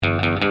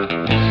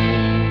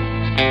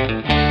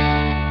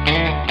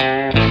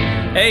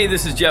Hey,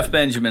 this is Jeff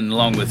Benjamin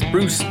along with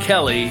Bruce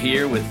Kelly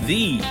here with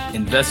the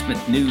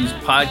Investment News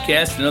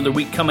Podcast. Another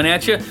week coming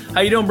at you.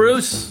 How you doing,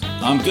 Bruce?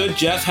 I'm good,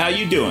 Jeff. How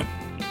you doing?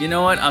 You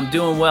know what? I'm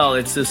doing well.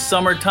 It's the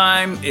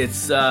summertime.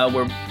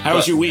 How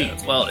was your week?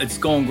 Well, it's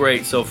going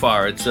great so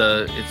far. It's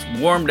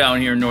warm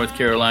down here in North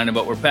Carolina,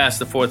 but we're past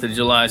the 4th of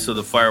July, so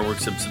the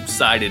fireworks have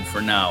subsided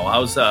for now.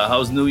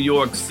 How's New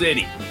York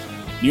City?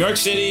 New York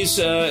City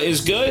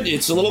is good.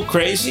 It's a little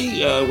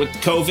crazy with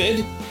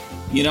COVID.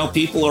 You know,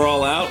 people are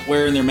all out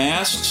wearing their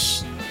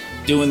masks,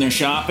 doing their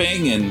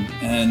shopping,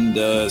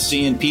 and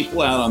seeing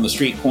people out on the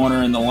street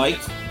corner and the like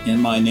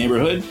in my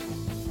neighborhood.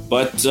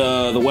 But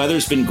the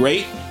weather's been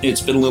great.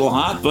 It's been a little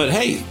hot, but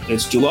hey,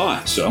 it's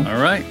July, so.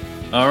 All right.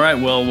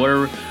 Well,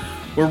 we're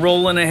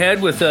rolling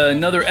ahead with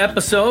another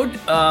episode.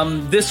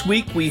 This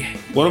week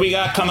What do we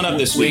got coming up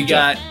this week?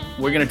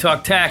 We're going to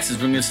talk taxes.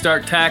 We're going to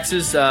start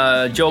taxes.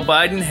 Joe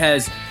Biden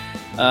has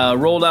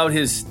rolled out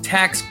his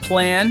tax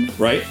plan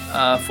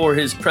for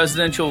his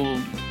presidential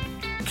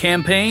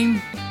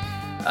campaign.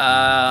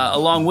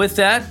 Along with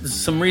that,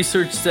 some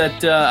research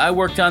that I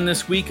worked on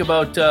this week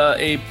about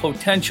a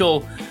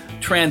potential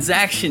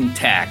transaction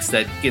tax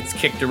that gets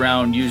kicked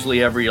around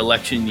usually every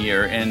election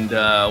year, and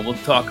we'll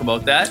talk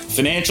about that.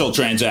 Financial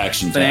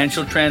transaction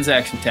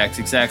tax,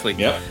 exactly.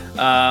 Yep.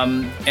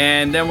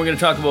 And then we're going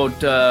to talk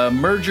about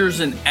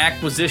mergers and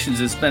acquisitions.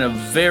 It's been a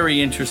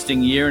very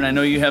interesting year, and I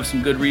know you have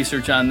some good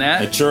research on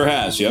that. It sure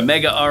has, yep.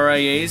 Mega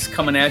RIAs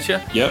coming at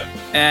you. Yep.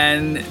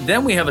 And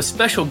then we have a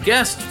special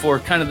guest for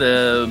kind of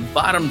the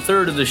bottom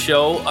third of the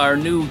show, our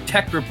new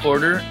tech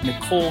reporter,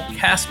 Nicole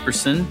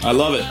Casperson. I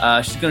love it.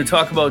 She's going to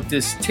talk about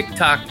this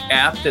TikTok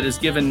app that has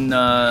given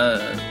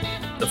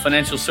the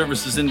financial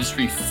services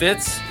industry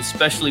fits,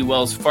 especially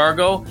Wells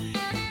Fargo.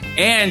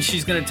 And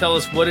she's going to tell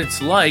us what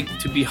it's like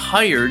to be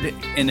hired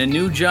in a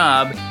new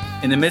job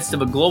in the midst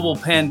of a global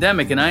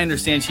pandemic. And I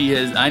understand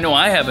I know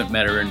I haven't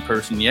met her in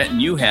person yet,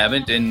 and you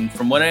haven't. And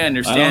from what I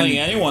understand, I don't think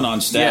anyone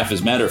on staff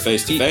has met her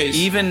face to face.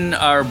 Even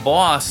our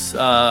boss,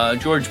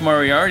 George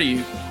Moriarty,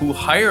 who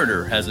hired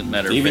her, hasn't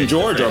met her. Even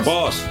George, face-to-face. our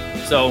boss.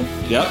 So,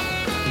 yep.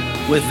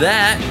 With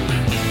that,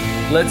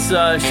 let's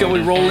shall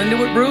we roll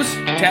into it, Bruce?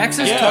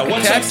 Taxes? Yeah.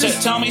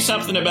 Taxes? Tell me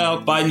something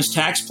about Biden's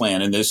tax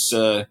plan and this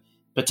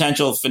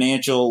potential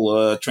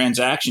financial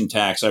transaction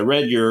tax. I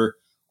read your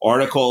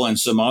article and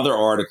some other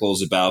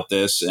articles about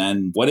this.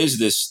 And what is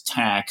this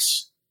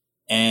tax?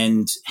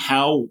 And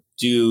how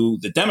do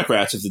the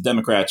Democrats, if the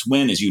Democrats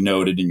win, as you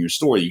noted in your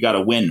story, you got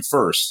to win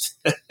first.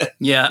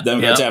 Yeah.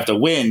 Democrats have to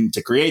win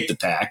to create the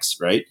tax,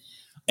 right?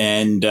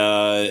 And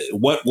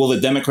what will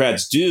the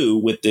Democrats do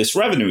with this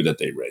revenue that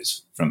they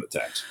raise from the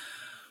tax?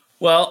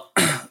 Well,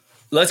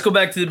 let's go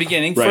back to the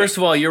beginning. Right. First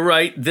of all, you're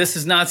right. This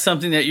is not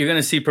something that you're going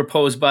to see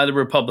proposed by the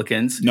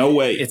Republicans. No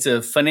way. It's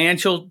a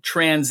financial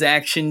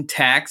transaction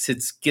tax.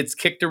 It gets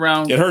kicked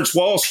around. It hurts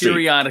Wall Street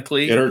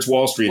periodically. It hurts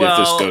Wall Street if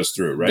this goes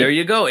through, right? There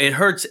you go. It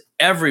hurts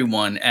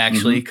everyone,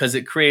 actually, because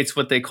it creates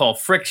what they call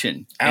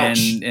friction.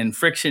 Ouch. And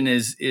friction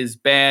is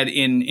bad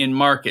in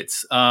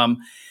markets.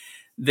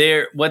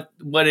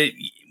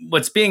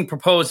 What's being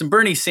proposed, and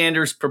Bernie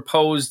Sanders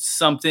proposed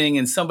something,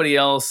 and somebody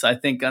else, I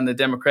think, on the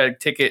Democratic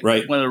ticket,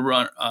 right. one of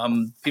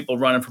the people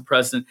running for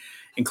president,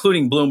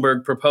 including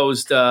Bloomberg,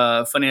 proposed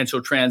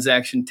financial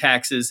transaction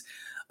taxes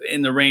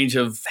in the range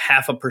of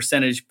 0.5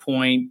 percentage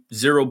point,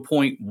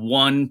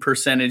 0.1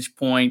 percentage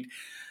point.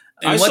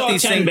 And I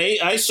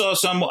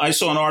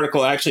saw an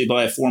article actually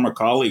by a former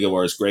colleague of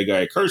ours, Greg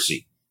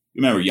Iacursi.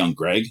 You remember young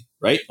Greg,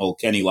 right? Old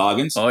Kenny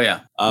Loggins. Oh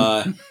yeah.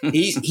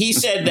 He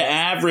said the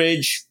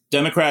average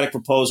Democratic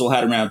proposal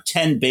had around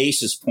 10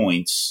 basis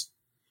points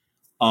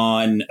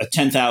on a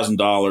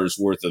 $10,000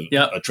 worth of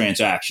a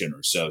transaction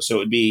or so. So it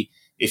would be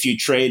if you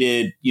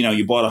traded,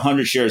 you bought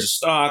 100 shares of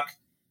stock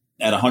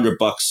at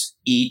 $100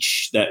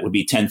 each, that would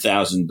be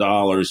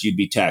 $10,000. You'd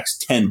be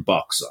taxed $10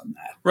 on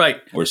that,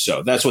 right? Or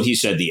so. That's what he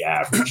said. The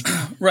average,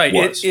 right?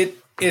 Was.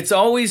 It's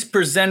always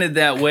presented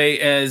that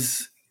way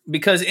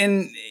because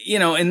in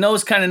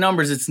those kind of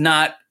numbers, it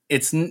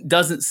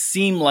doesn't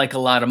seem like a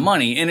lot of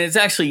money, and it's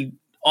actually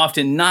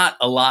often not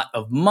a lot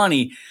of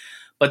money,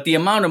 but the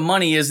amount of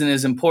money isn't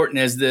as important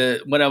as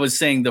what I was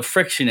saying, the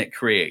friction it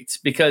creates.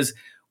 Because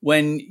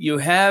when you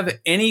have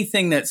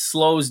anything that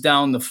slows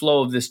down the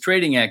flow of this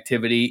trading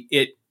activity,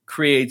 it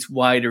creates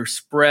wider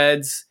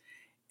spreads,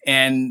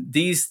 and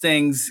these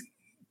things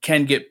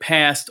can get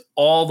passed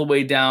all the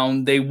way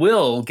down. They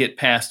will get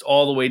passed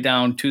all the way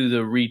down to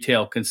the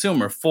retail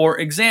consumer. For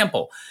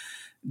example,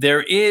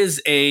 there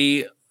is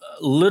a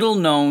little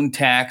known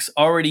tax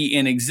already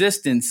in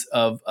existence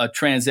of a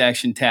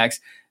transaction tax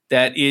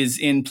that is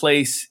in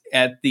place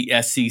at the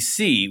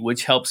SEC,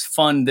 which helps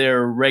fund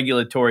their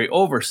regulatory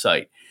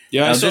oversight.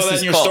 Yeah, I saw that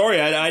in your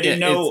story. I didn't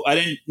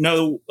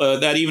know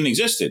that even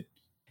existed.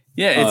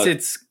 Yeah,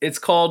 it's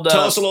called.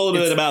 Tell us a little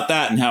bit about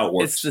that and how it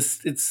works.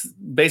 It's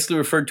basically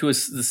referred to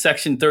as the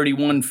Section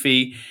 31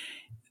 fee.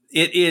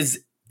 It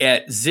is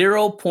at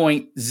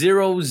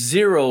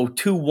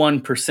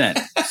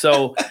 0.0021%.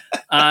 So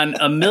on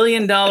 $1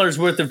 million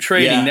worth of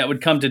trading, that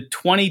would come to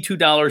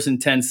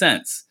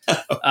 $22.10.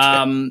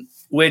 Okay.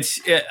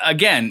 Which,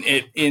 again,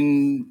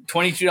 in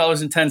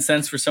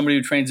 $22.10 for somebody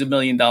who trades $1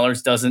 million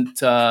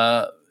doesn't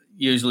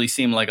usually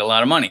seem like a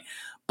lot of money.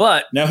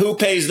 But now, who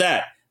pays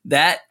that?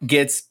 That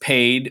gets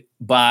paid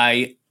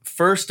by,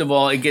 first of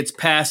all, it gets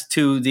passed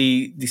to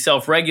the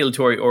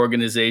self-regulatory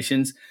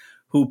organizations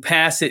who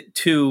pass it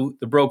to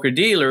the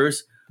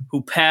broker-dealers,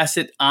 who pass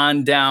it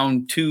on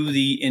down to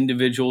the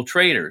individual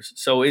traders.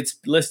 So it's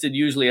listed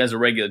usually as a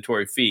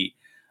regulatory fee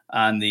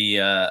on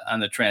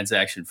the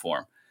transaction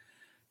form.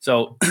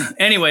 So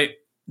anyway,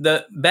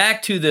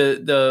 back to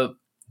the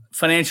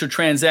financial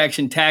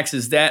transaction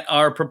taxes that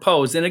are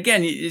proposed. And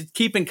again,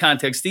 keep in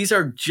context, these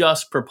are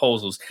just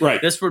proposals.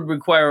 Right. This would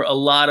require a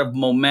lot of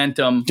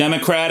momentum.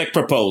 Democratic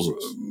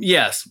proposals.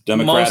 Yes.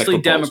 Mostly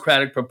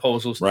Democratic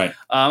proposals. Right.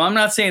 I'm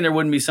not saying there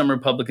wouldn't be some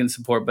Republican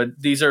support, but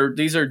these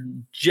are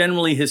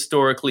generally,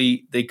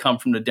 historically, they come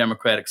from the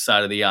Democratic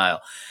side of the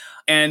aisle.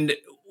 And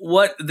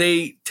what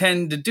they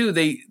tend to do,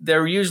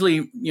 they're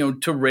usually,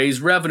 to raise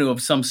revenue of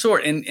some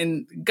sort.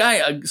 And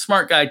a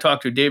smart guy I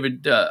talked to,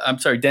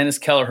 Dennis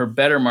Kelleher,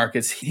 Better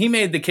Markets, he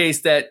made the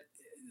case that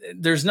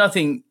there's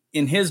nothing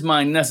in his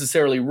mind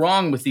necessarily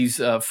wrong with these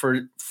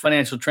for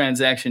financial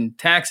transaction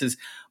taxes,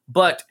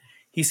 but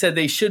he said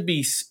they should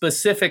be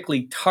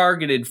specifically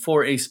targeted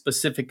for a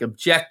specific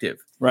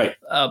objective. Right.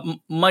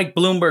 Mike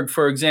Bloomberg,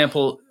 for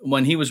example,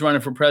 when he was running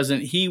for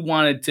president, he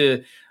wanted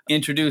to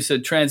introduce a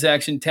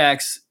transaction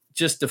tax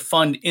just to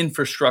fund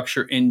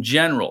infrastructure in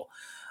general.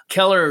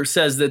 Keller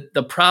says that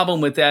the problem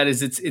with that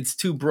is it's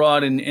too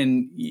broad and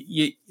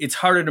it's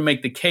harder to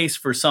make the case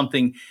for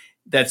something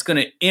that's going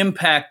to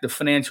impact the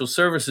financial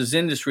services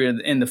industry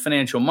and the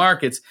financial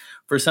markets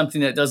for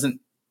something that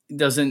doesn't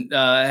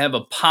have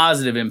a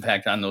positive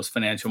impact on those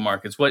financial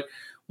markets. Well,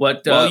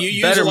 you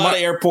use a lot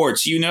of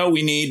airports. We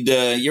need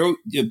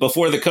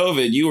before the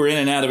COVID, you were in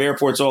and out of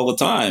airports all the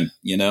time.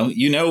 We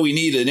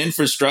need an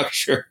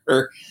infrastructure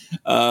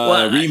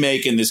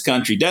remake in this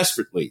country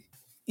desperately.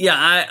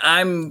 Yeah,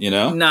 I'm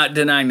not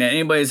denying that.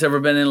 Anybody who's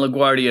ever been in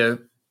LaGuardia,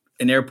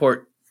 an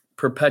airport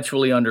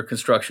perpetually under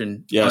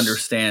construction,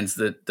 understands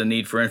the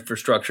need for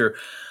infrastructure.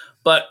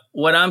 But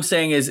what I'm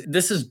saying is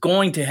this is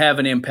going to have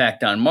an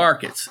impact on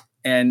markets,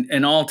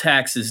 and all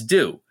taxes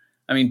do.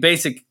 I mean,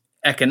 basic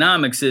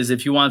economics is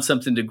if you want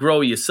something to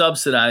grow, you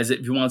subsidize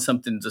it. If you want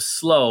something to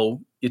slow,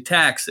 you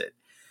tax it.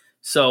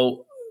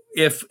 So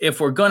if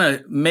we're going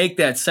to make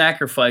that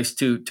sacrifice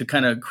to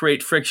kind of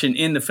create friction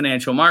in the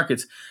financial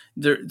markets,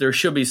 there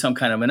should be some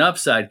kind of an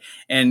upside.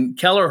 And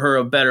Kelleher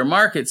of Better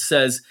Markets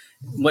says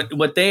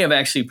what they have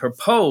actually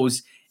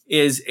proposed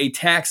is a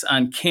tax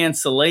on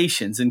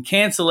cancellations. And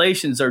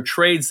cancellations are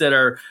trades that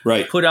are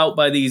put out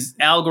by these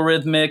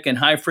algorithmic and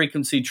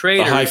high-frequency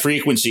traders. The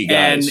high-frequency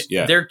guys.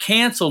 And they're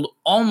canceled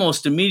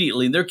almost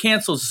immediately. They're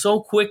canceled so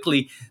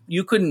quickly,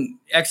 you couldn't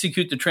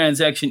execute the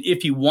transaction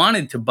if you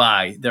wanted to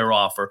buy their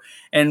offer.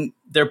 And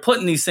they're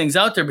putting these things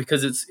out there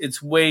because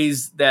it's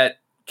ways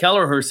that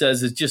Kelleher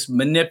says is just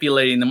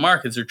manipulating the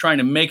markets. They're trying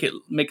to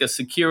make a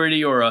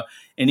security or an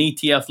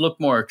ETF look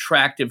more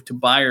attractive to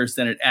buyers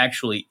than it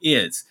actually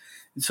is.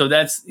 So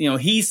that's,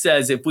 he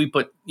says if we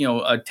put,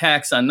 a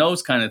tax on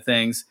those kind of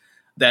things,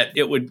 that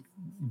it would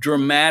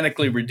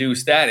dramatically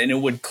reduce that and it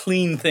would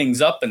clean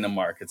things up in the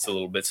markets a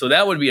little bit. So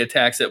that would be a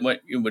tax that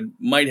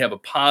might have a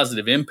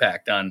positive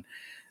impact on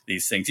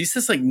these things. He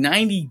says like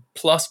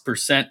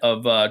 90+%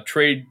 of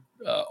trade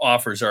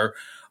offers are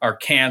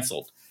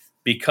canceled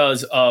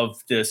because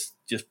of this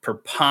just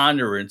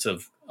preponderance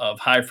of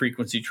high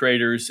frequency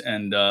traders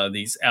and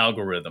these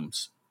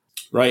algorithms.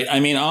 Right. I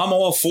mean, I'm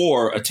all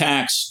for a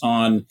tax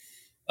on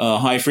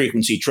high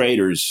frequency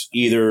traders,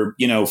 either,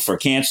 for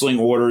canceling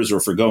orders or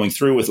for going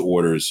through with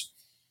orders,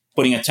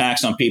 putting a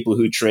tax on people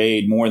who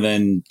trade more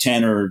than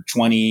 10 or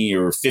 20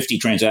 or 50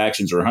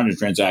 transactions or 100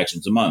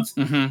 transactions a month.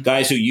 Mm-hmm.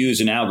 Guys who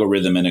use an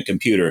algorithm in a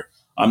computer.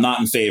 I'm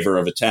not in favor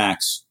of a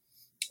tax,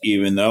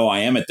 even though I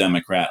am a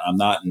Democrat. I'm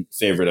not in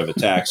favor of a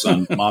tax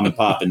on mom and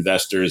pop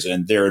investors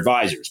and their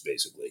advisors,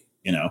 basically,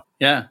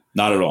 Yeah.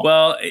 Not at all.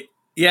 Well,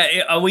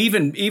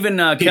 even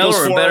Keller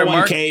or Better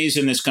Markets 401ks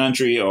in this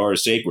country are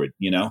sacred.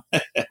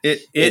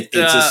 It's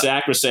a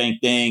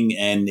sacrosanct thing,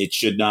 and it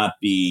should not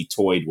be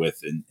toyed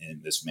with in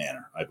this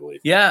manner, I believe.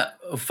 Yeah,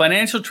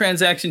 financial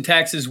transaction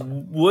taxes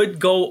would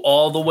go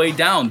all the way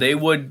down.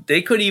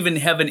 They could even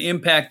have an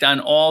impact on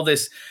all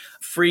this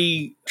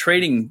free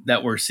trading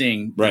that we're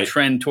seeing, the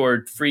trend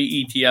toward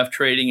free ETF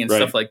trading and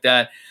stuff like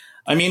that.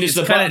 I mean,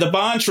 the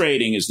bond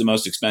trading is the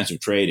most expensive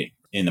trading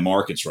in the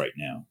markets right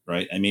now,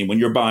 right? I mean, when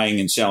you're buying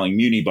and selling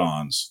muni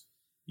bonds,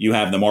 you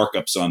have the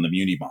markups on the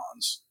muni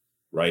bonds,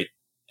 right?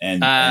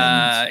 And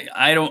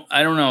I don't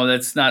know.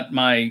 That's not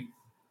my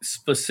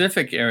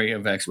specific area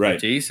of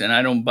expertise, and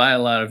I don't buy a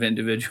lot of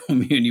individual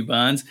muni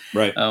bonds.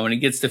 Right. When it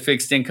gets to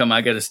fixed income,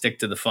 I got to stick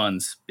to the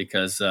funds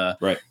because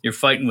you're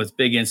fighting with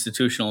big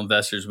institutional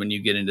investors when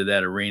you get into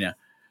that arena.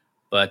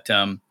 But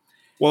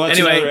well, that's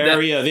another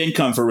area of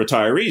income for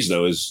retirees,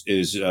 though,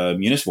 is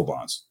municipal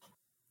bonds.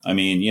 I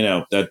mean,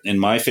 that in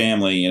my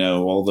family,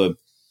 all the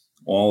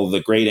all the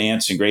great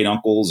aunts and great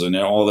uncles and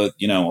all the,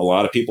 a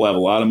lot of people have a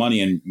lot of money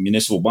in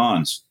municipal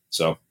bonds.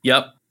 So,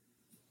 yep.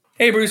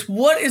 Hey, Bruce,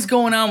 what is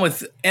going on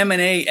with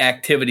M&A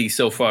activity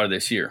so far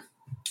this year?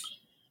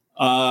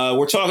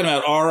 We're talking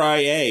about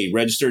RIA,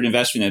 Registered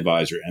Investment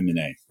Advisor,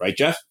 M&A, right,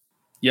 Jeff?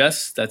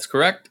 Yes, that's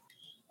correct.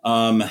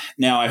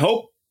 Now, I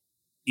hope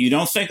you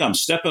don't think I'm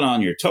stepping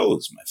on your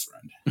toes, my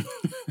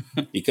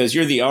friend, because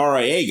you're the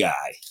RIA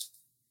guy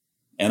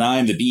and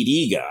I'm the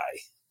BD guy.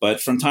 But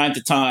from time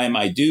to time,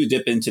 I do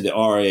dip into the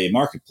RIA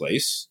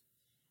marketplace,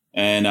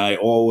 and I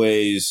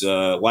always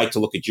like to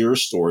look at your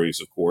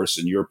stories, of course,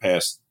 and your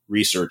past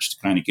research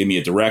to kind of give me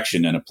a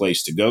direction and a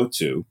place to go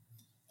to.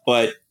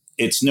 But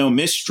it's no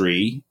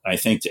mystery, I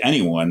think, to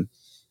anyone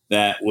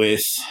that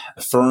with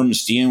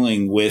firms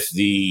dealing with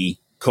the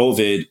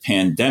COVID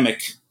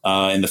pandemic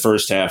in the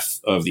first half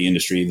of the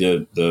industry,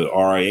 the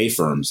RIA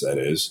firms, that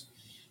is,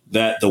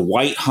 that the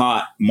white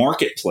hot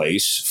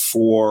marketplace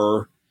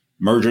for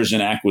mergers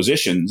and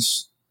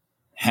acquisitions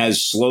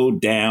has slowed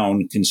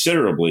down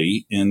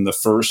considerably in the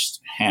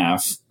first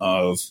half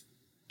of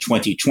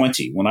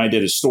 2020. When I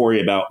did a story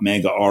about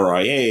mega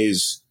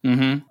RIAs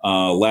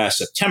last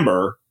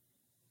September,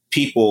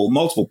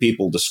 multiple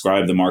people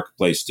described the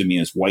marketplace to me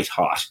as white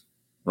hot,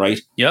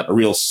 right? Yep. A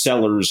real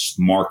seller's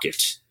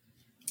market.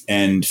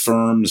 And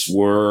firms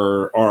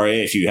were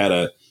RIA. If you had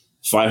a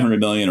 $500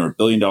 million or $1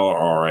 billion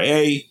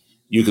RIA,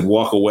 you could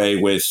walk away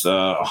with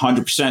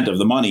 100% of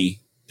the money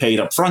paid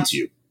up front to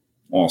you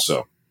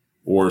also,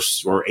 or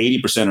 80%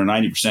 or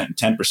 90% and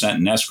 10%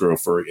 in escrow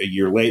for a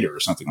year later or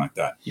something like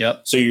that.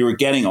 Yep. So you were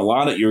getting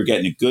you were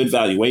getting a good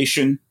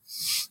valuation,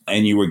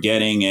 and you were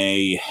getting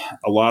a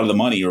lot of the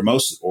money or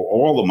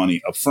all the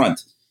money up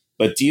front.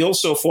 But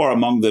deals so far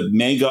among the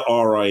mega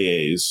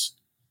RIAs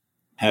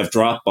have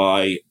dropped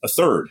by a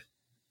third,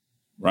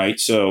 right?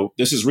 So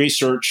this is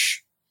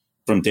research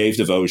from Dave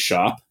DeVoe's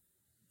shop.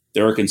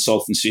 They're a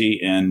consultancy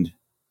and,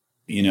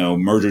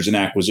 mergers and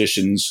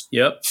acquisitions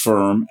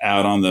firm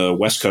out on the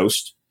West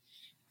Coast.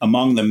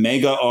 Among the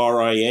mega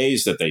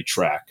RIAs that they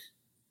track,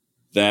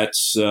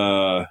 that's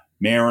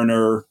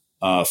Mariner,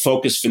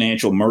 Focus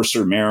Financial,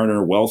 Mercer,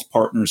 Mariner, Wealth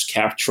Partners,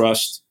 Cap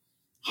Trust,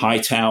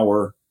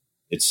 Hightower,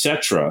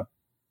 etc.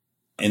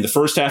 In the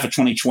first half of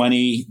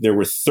 2020, there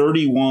were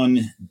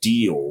 31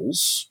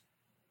 deals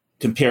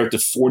compared to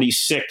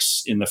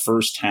 46 in the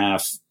first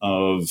half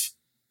of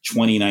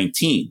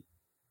 2019.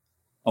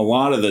 A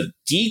lot of the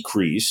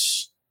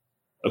decrease,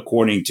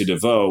 according to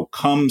DeVoe,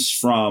 comes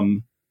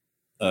from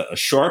a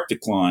sharp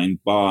decline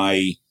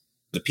by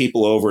the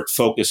people over at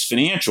Focus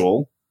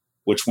Financial,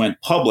 which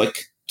went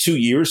public 2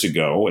 years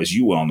ago, as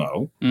you well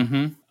know,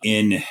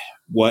 in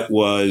what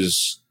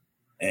was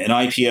an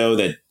IPO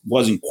that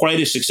wasn't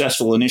quite as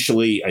successful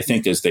initially, I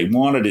think, as they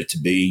wanted it to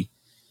be,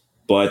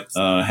 but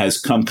has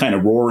come kind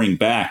of roaring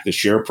back. The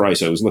share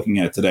price I was looking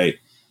at today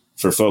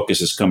for Focus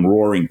has come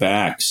roaring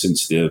back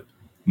since the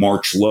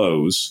March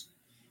lows.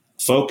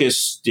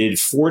 Focus did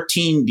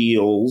 14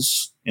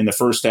 deals in the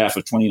first half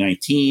of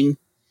 2019.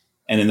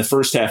 And in the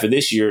first half of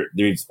this year,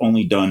 they've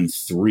only done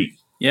 3.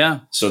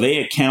 Yeah. So they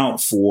account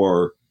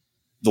for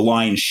the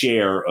lion's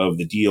share of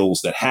the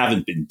deals that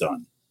haven't been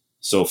done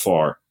so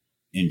far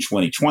in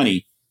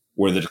 2020,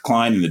 where the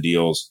decline in the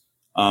deals.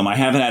 I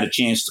haven't had a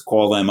chance to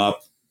call them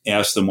up,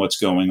 ask them what's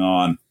going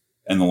on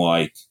and the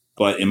like.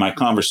 But in my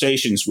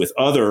conversations with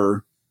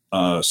other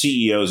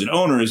CEOs and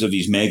owners of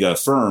these mega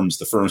firms,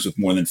 the firms with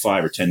more than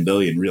 5 or 10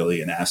 billion really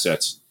in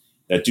assets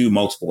that do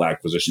multiple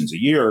acquisitions a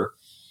year,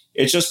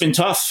 it's just been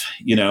tough,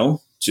 I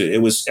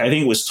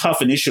think it was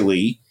tough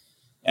initially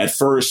at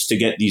first to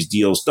get these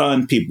deals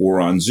done. People were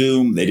on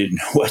Zoom. They didn't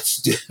know what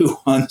to do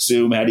on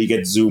Zoom. How do you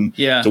get Zoom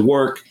to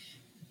work?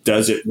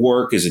 Does it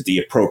work? Is it the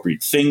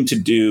appropriate thing to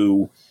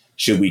do?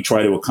 Should we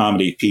try to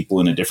accommodate people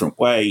in a different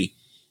way?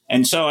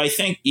 And so I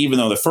think even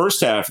though the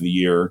first half of the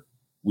year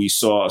we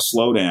saw a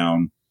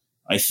slowdown,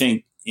 I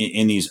think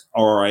in these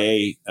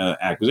RIA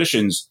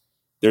acquisitions,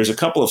 there's a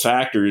couple of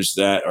factors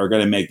that are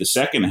going to make the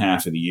second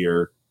half of the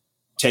year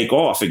take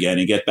off again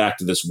and get back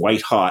to this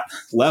white hot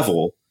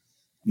level.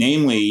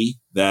 Namely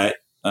that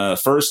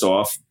first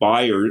off,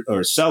 buyers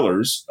or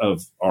sellers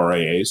of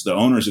RIAs, the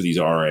owners of these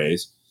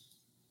RIAs,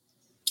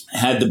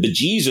 had the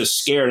bejesus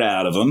scared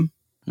out of them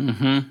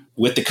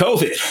with the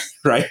COVID,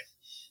 right?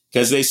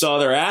 Because they saw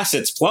their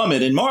assets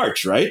plummet in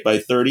March, right? By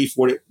 30,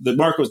 40, the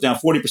market was down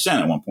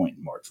 40% at one point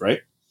in March,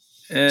 right?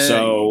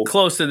 So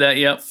close to that,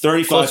 yep.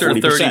 35, closer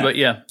 40%. to 30, but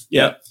yeah.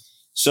 Yep.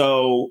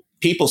 So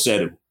people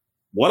said,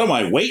 what am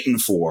I waiting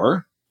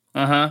for?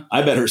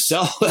 I better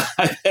sell.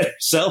 I better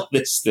sell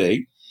this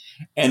thing.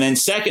 And then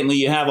secondly,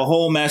 you have a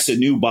whole mess of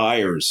new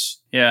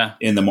buyers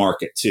in the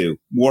market too.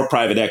 More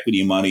private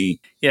equity money,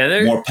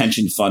 more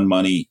pension fund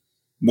money,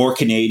 more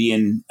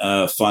Canadian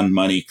fund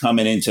money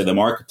coming into the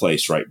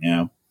marketplace right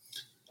now.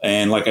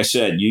 And like I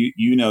said,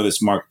 you know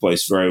this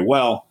marketplace very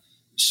well.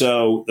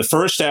 So the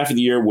first half of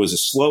the year was a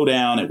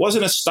slowdown. It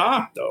wasn't a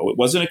stop, though. It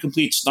wasn't a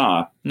complete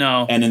stop.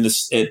 No. And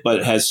but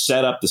it has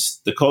set up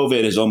the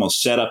COVID has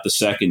almost set up the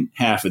second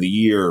half of the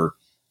year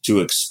to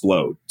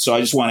explode. So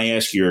I just want to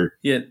ask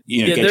get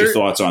your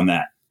thoughts on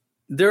that.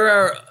 There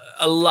are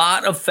a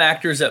lot of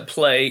factors at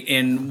play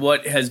in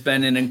what has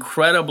been an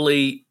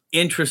incredibly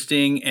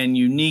interesting and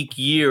unique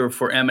year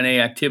for M&A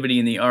activity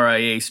in the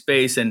RIA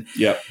space. And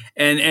yeah,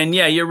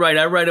 you're right.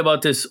 I write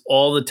about this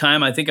all the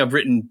time. I think I've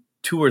written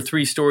 2 or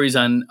 3 stories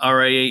on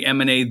RIA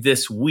M&A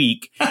this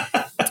week.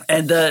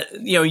 And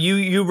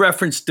you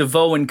referenced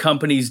DeVoe and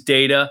Company's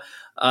data.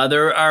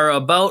 There are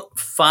about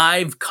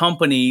 5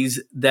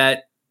 companies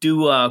that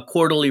do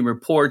quarterly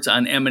reports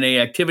on M&A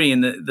activity.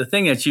 And the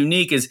thing that's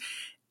unique is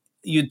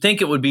you'd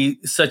think it would be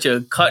such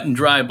a cut and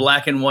dry,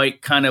 black and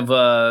white kind of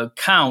a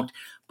count,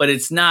 but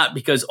it's not,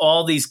 because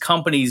all these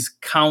companies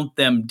count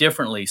them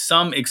differently.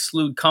 Some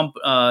exclude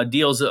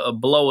deals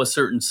below a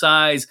certain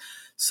size.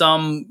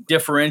 Some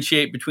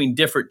differentiate between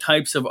different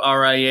types of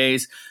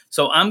RIAs.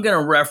 So I'm going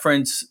to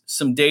reference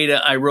some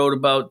data I wrote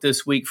about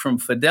this week from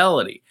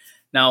Fidelity.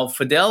 Now,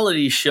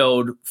 Fidelity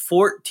showed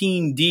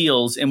 14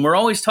 deals, and we're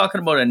always talking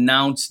about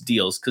announced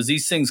deals because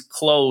these things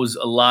close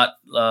a lot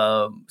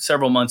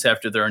several months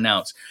after they're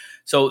announced.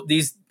 So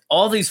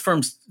all these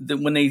firms,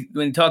 when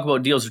they talk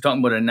about deals, they're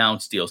talking about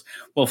announced deals.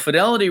 Well,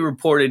 Fidelity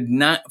reported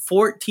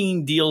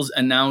 14 deals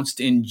announced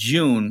in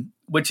June,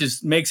 which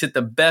makes it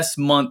the best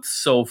month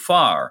so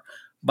far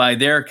by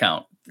their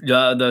count.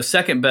 The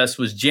second best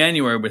was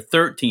January with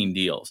 13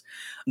 deals,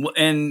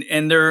 and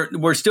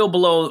we're still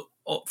below,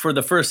 for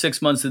the first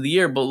 6 months of the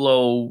year,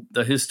 below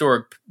the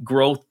historic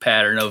growth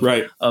pattern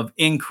of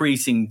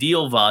increasing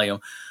deal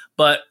volume.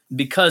 But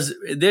because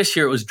this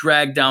year it was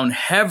dragged down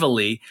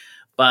heavily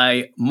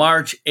by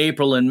March,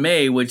 April, and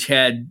May, which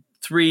had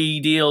 3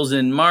 deals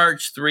in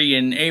March, 3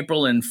 in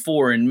April, and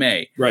 4 in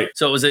May. Right.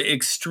 So it was an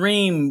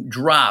extreme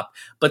drop.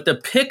 But the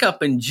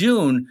pickup in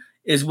June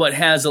is what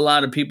has a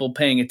lot of people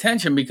paying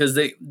attention, because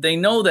they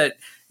know that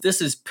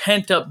this is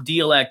pent-up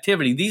deal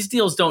activity. These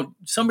deals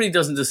somebody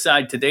doesn't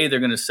decide today they're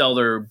going to sell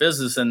their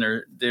business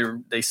and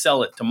they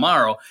sell it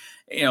tomorrow.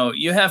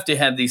 You have to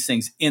have these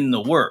things in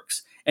the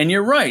works. And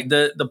you're right,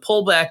 the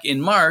pullback in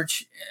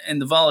March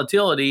and the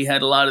volatility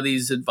had a lot of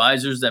these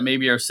advisors that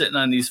maybe are sitting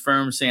on these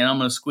firms saying, I'm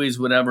going to squeeze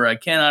whatever I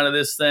can out of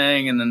this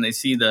thing. And then they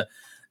see the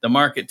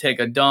market take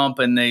a dump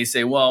and they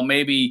say, well,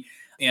 maybe,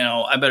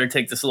 I better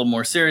take this a little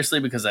more seriously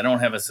because I don't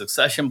have a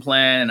succession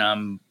plan and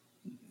I'm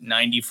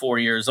 94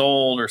 years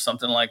old or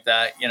something like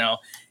that.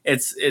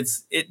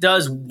 It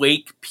does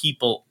wake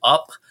people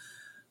up.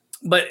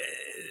 But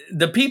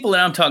the people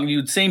that I'm talking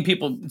to,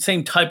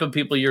 same type of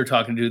people you're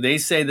talking to, they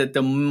say that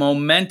the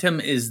momentum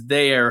is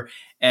there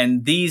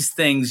and these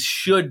things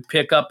should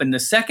pick up in the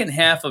second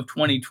half of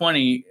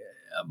 2020,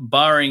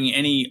 barring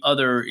any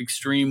other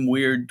extreme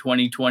weird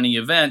 2020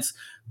 events,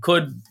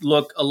 could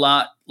look a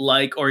lot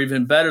like or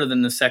even better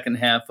than the second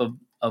half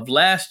of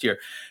last year.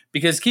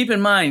 Because keep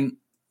in mind,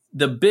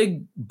 the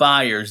big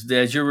buyers,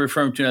 as you're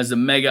referring to as the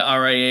mega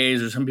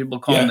RIAs, or some people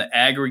call them the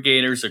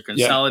aggregators or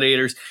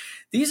consolidators,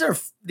 these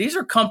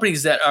are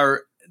companies that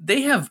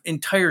they have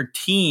entire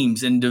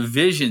teams and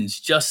divisions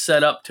just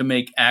set up to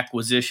make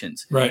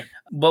acquisitions. Right.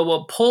 But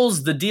what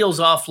pulls the deals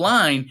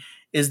offline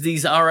is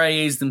these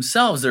RIAs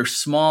themselves. They're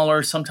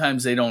smaller.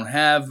 Sometimes they don't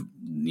have,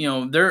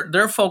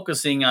 they're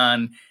focusing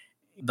on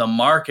the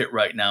market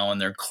right now and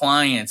their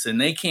clients, and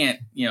they can't,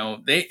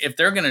 if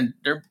they're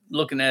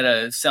looking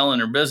at selling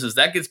their business,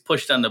 that gets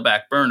pushed on the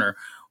back burner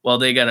while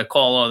they got to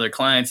call all their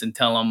clients and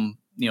tell them,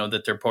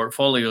 that their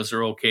portfolios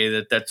are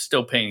okay, that's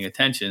still paying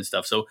attention and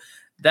stuff. So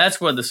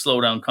that's where the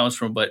slowdown comes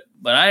from. But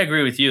I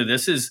agree with you.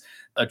 This is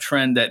a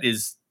trend that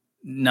is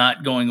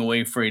not going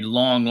away for a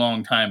long,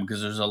 long time,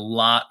 because there's a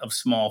lot of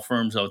small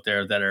firms out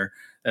there that are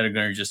going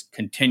to just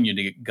continue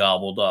to get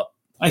gobbled up.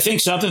 I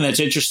think something that's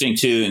interesting,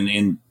 too,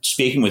 in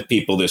speaking with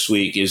people this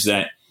week, is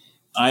that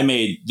I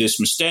made this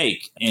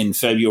mistake in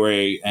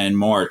February and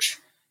March,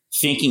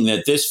 thinking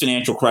that this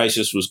financial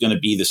crisis was going to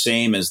be the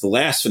same as the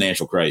last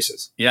financial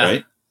crisis. Yeah.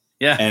 Right?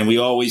 Yeah. And we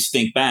always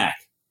think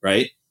back,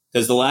 right?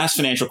 Because the last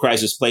financial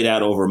crisis played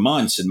out over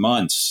months and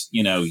months,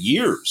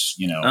 years,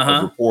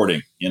 of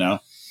reporting,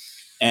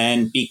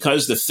 And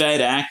because the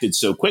Fed acted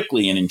so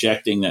quickly in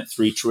injecting that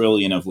 $3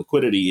 trillion of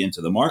liquidity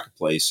into the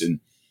marketplace in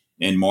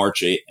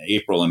March,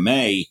 April, and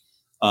May,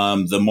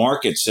 the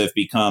markets have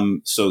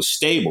become so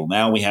stable.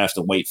 Now we have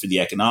to wait for the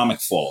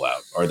economic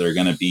fallout. Are there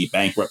going to be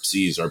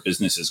bankruptcies? Are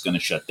businesses going to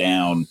shut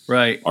down?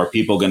 Right.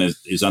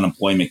 Is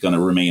unemployment going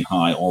to remain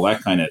high? All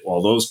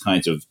those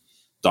kinds of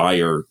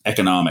dire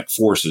economic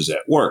forces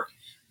at work.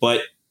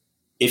 But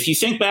if you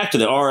think back to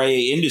the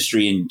RIA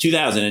industry in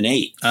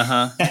 2008,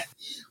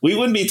 we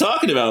wouldn't be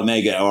talking about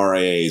mega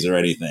RIAs or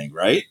anything,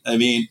 right? I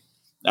mean,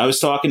 I was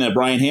talking to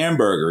Brian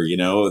Hamburger,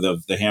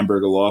 the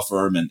Hamburger law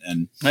firm,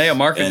 and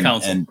Market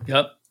Counsel.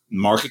 Yep.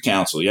 Market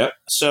Counsel. Yep.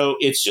 So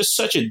it's just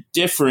such a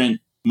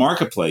different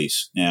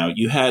marketplace now.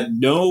 You had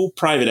no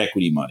private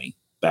equity money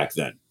back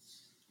then,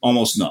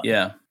 almost none.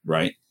 Yeah.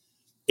 Right.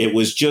 It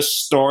was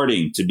just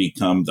starting to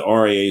become, the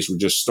RIAs were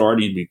just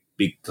starting to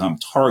become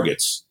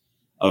targets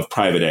of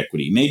private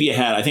equity. Maybe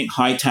I think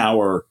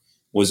Hightower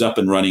was up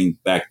and running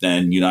back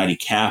then, United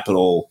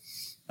Capital.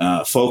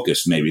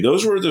 Focus, maybe.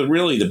 Those were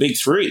really the big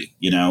three,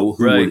 who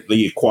were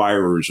the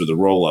acquirers or the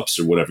roll-ups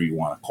or whatever you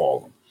want to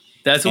call them.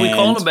 That's what we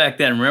called them back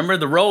then. Remember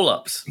the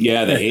roll-ups?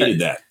 Yeah, they hated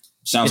that.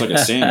 Sounds like a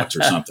sandwich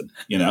or something,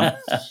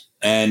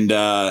 And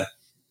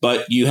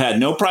but you had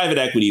no private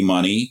equity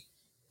money,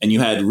 and you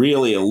had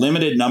really a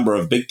limited number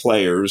of big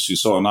players who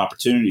saw an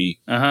opportunity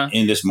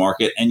in this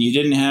market, and you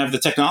didn't have the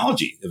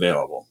technology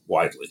available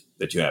widely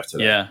that you have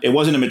today. Yeah. It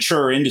wasn't a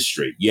mature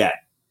industry yet,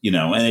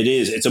 and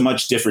it's a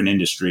much different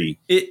industry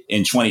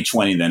in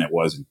 2020 than it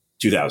was in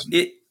 2000.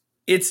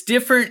 It's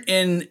different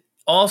in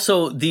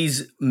also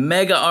these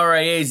mega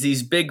RIAs,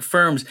 these big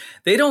firms.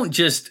 They don't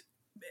just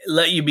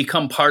let you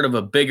become part of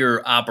a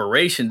bigger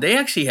operation. They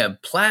actually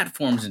have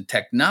platforms and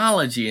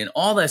technology and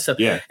all that stuff.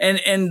 Yeah.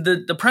 And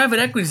the private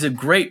equity is a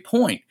great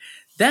point.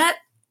 That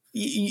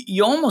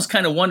you almost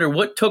kind of wonder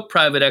what took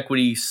private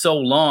equity so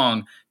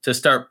long to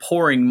start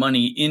pouring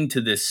money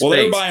into this space. Well,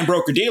 they were buying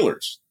broker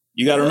dealers.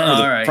 You got to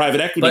remember the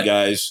private equity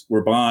guys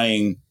were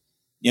buying,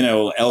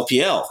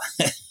 LPL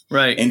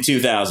in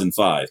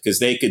 2005 because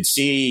they could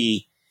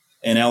see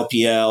an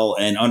LPL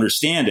and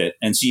understand it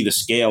and see the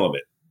scale of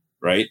it.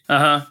 Right.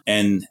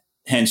 And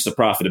hence the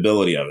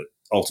profitability of it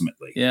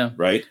ultimately. Yeah.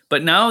 Right.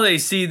 But now they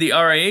see the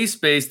RIA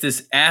space,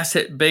 this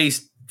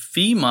asset-based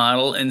fee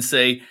model, and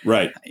say,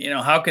 right,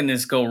 how can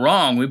this go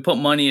wrong? We put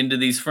money into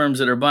these firms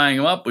that are buying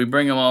them up. We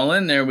bring them all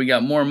in there. We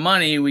got more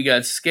money. We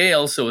got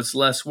scale. So it's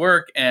less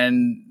work.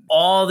 And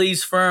all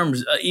these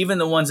firms, even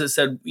the ones that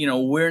said,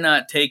 we're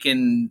not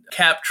taking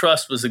Cap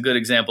Trust was a good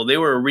example. They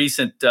were a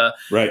recent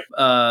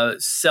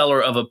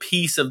seller of a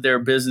piece of their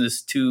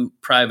business to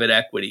private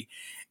equity.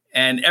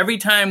 And every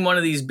time one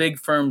of these big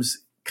firms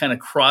kind of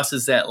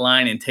crosses that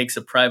line and takes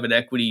a private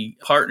equity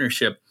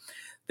partnership,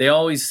 they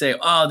always say,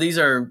 oh, these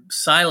are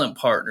silent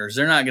partners.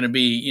 They're not going to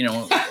be,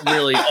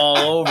 really all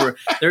over.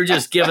 They're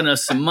just giving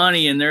us some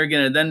money and they're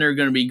going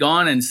to be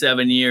gone in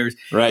 7 years.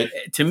 Right.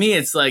 To me,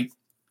 it's like,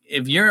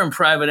 if you're in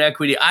private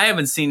equity, I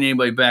haven't seen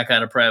anybody back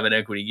out of private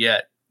equity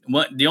yet.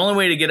 The only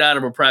way to get out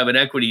of a private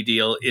equity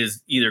deal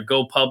is either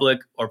go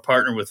public or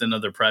partner with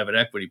another private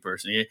equity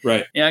person.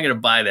 Right. You're not going to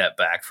buy that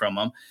back from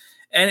them.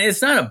 And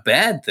it's not a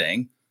bad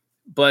thing,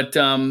 but,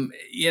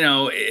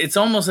 it's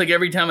almost like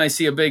every time I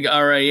see a big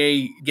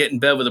RIA get in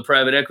bed with a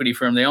private equity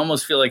firm, they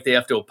almost feel like they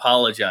have to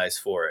apologize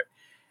for it.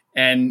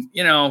 And,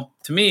 to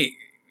me,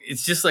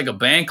 it's just like a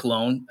bank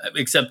loan,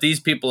 except these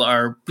people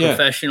are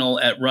professional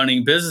at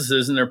running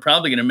businesses, and they're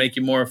probably going to make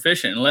you more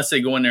efficient unless they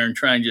go in there and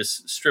try and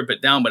just strip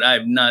it down. But I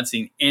have not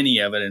seen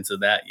any evidence of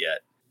that yet.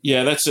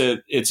 Yeah,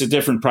 it's a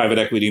different private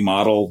equity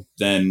model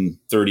than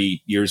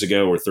 30 years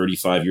ago or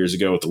 35 years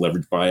ago with the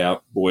leverage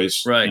buyout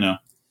boys. Right.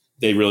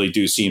 They really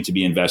do seem to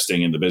be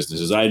investing in the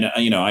businesses. I know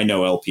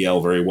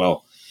LPL very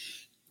well.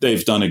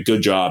 They've done a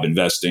good job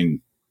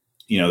investing.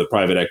 The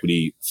private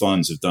equity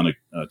funds have done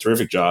a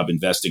terrific job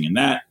investing in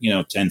that,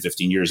 10,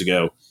 15 years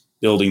ago,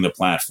 building the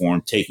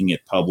platform, taking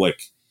it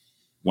public.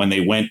 When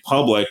they went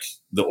public,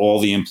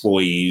 all the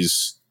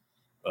employees,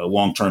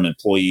 long-term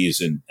employees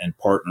and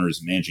partners,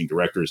 and managing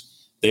directors,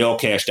 they all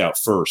cashed out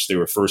first. They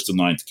were first in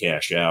line to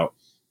cash out.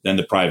 Then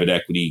the private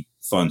equity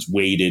funds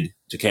waited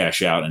to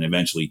cash out and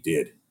eventually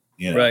did.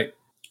 Right.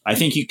 I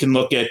think you can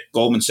look at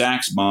Goldman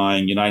Sachs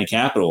buying United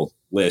Capital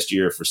last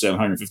year for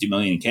 $750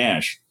 million in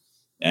cash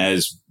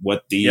as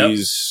what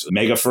these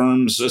mega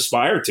firms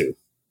aspire to.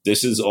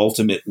 This is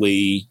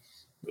ultimately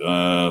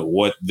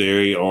what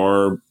they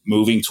are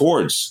moving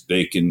towards.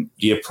 They can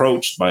be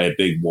approached by a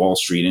big Wall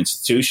Street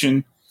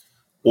institution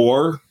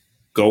or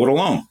go it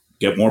alone.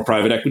 Get more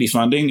private equity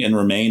funding and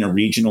remain a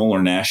regional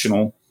or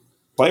national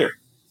player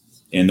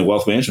in the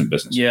wealth management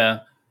business. Yeah.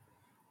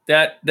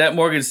 That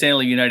Morgan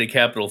Stanley United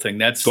Capital thing,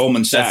 that's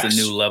Goldman Sachs. That's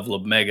a new level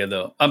of mega,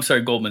 though. I'm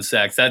sorry, Goldman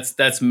Sachs.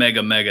 That's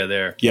mega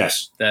there.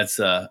 Yes. That's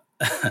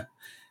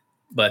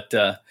but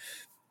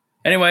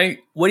anyway,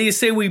 what do you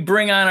say we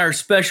bring on our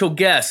special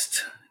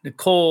guest,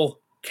 Nicole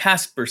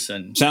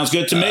Casperson? Sounds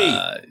good to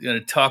me. Going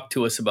to talk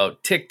to us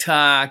about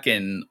TikTok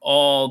and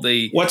all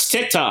the... What's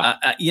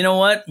TikTok? You know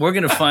what? We're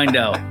going to find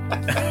out.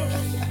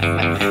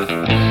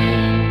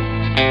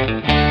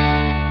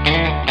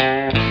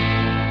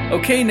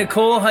 Okay,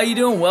 Nicole, how you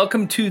doing?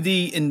 Welcome to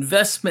the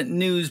Investment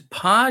News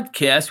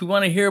Podcast. We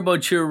want to hear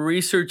about your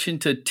research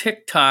into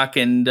TikTok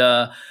and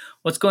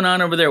what's going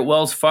on over there at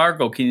Wells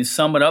Fargo. Can you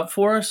sum it up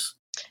for us?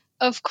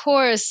 Of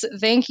course.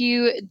 Thank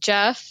you,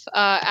 Jeff.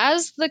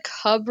 As the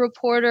Cub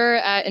reporter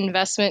at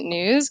Investment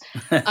News,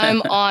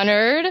 I'm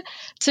honored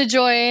to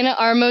join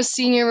our most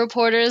senior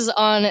reporters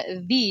on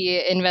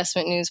the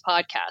Investment News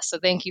podcast. So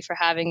thank you for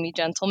having me,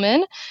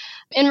 gentlemen.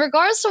 In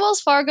regards to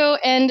Wells Fargo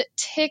and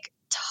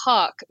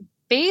TikTok,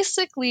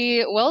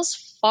 basically,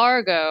 Wells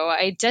Fargo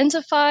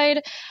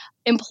identified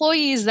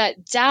employees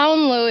that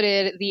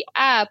downloaded the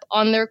app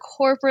on their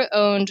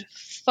corporate-owned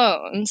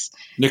phones.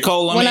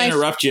 Nicole, let me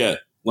interrupt you.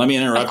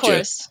 Of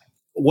course.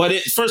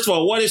 First of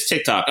all, what is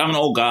TikTok? I'm an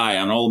old guy.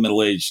 I'm an old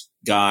middle-aged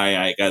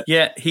guy. I got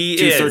he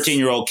two is.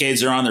 13-year-old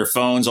kids. They're on their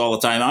phones all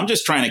the time. I'm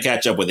just trying to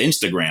catch up with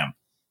Instagram,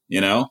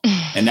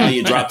 And now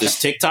you drop this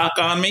TikTok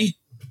on me?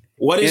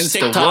 What is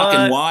TikTok,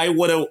 and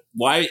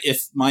why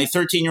if my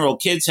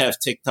 13-year-old kids have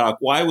TikTok,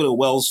 why would a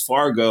Wells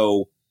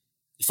Fargo,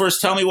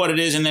 first tell me what it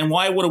is, and then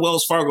why would a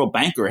Wells Fargo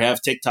banker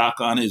have TikTok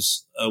on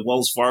his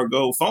Wells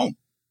Fargo phone?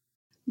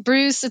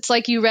 Bruce, it's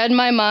like you read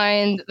my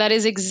mind. That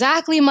is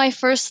exactly my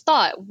first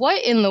thought.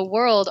 What in the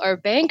world are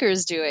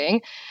bankers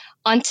doing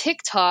on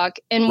TikTok,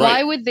 and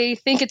why would they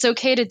think it's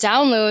okay to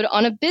download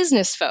on a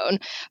business phone?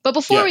 But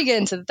before we get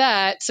into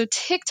that, so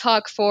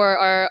TikTok, for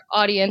our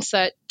audience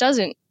that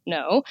doesn't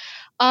know,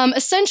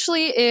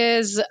 essentially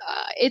is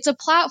it's a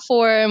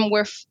platform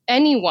where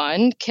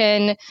anyone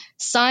can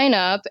sign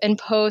up and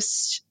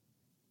post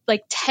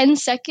like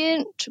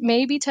 10-second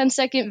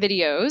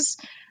videos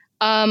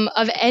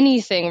of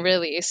anything,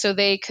 really. So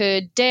they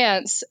could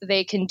dance,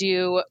 they can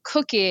do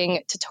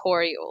cooking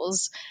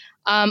tutorials.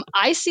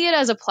 I see it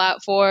as a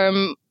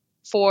platform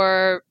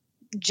for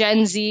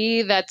Gen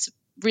Z that's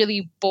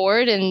really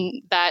bored,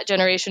 and that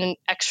generation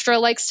extra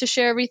likes to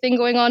share everything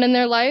going on in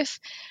their life.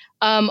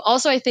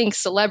 Also, I think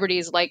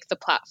celebrities like the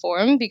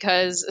platform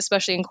because,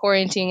 especially in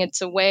quarantine,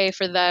 it's a way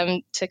for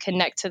them to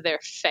connect to their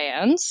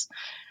fans.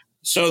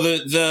 So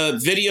the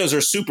videos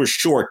are super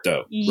short,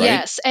 though, right?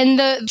 Yes, and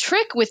the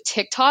trick with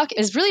TikTok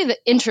is really the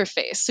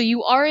interface. So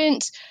you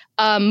aren't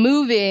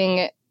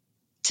moving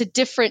to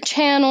different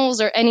channels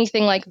or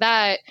anything like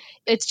that.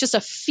 It's just a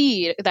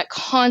feed that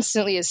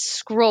constantly is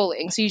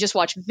scrolling. So you just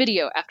watch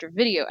video after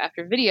video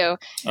after video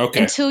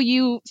until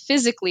you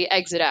physically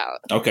exit out.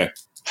 Okay.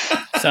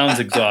 Sounds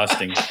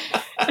exhausting.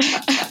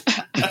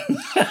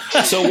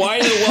 So why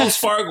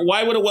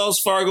would a Wells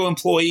Fargo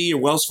employee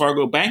or Wells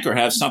Fargo banker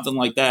have something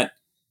like that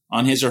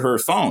on his or her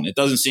phone? It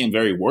doesn't seem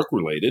very work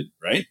related,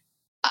 right?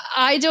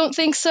 I don't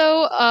think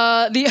so.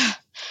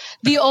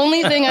 The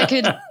only thing I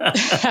could,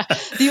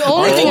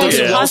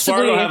 Wells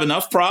Fargo have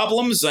enough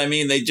problems. I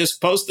mean, they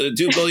just posted a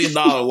 $2 billion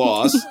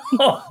loss,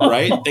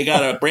 right? They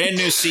got a brand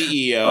new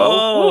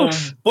CEO.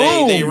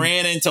 They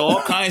ran into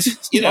all kinds of,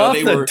 off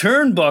the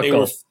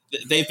turnbuckle.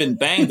 They've been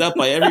banged up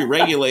by every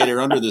regulator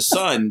under the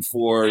sun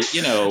for,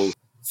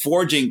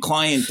 forging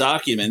client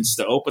documents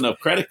to open up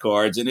credit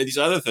cards and these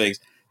other things.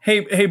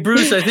 Hey,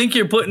 Bruce, I think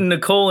you're putting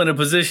Nicole in a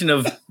position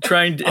of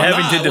having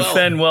to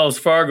defend Wells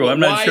Fargo. I'm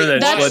not sure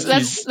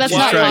that's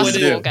not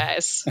possible,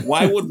 guys.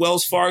 Why would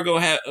Wells Fargo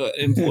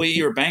employee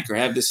or banker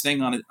have this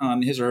thing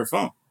on his or her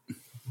phone?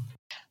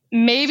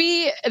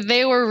 Maybe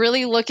they were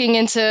really looking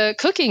into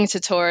cooking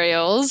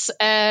tutorials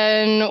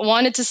and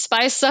wanted to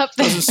spice up.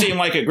 Doesn't seem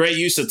like a great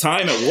use of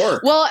time at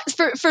work. Well,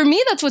 for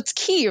me, that's what's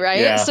key, right?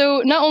 Yeah.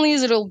 So not only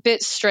is it a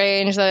bit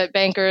strange that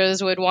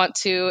bankers would want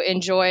to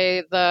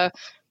enjoy the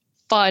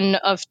fun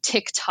of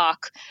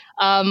TikTok,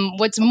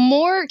 what's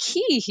more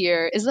key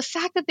here is the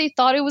fact that they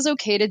thought it was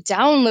okay to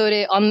download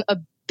it on a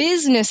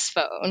business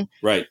phone.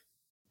 Right.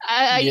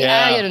 I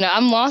don't know.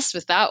 I'm lost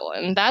with that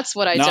one. That's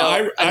what I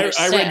don't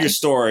understand. I read your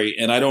story,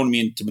 and I don't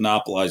mean to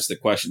monopolize the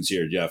questions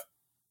here, Jeff.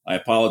 I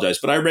apologize.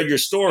 But I read your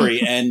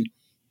story, and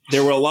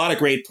there were a lot of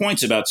great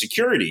points about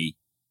security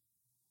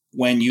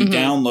when you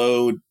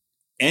download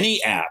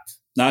any app,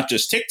 not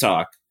just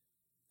TikTok,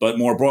 but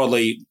more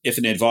broadly, if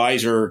an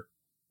advisor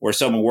or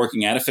someone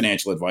working at a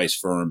financial advice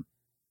firm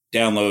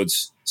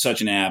downloads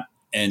such an app,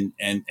 and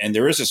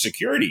there is a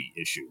security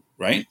issue,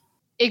 right?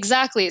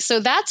 Exactly. So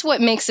that's what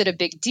makes it a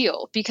big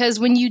deal, because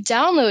when you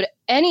download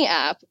any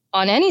app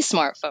on any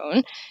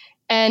smartphone,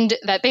 and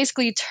that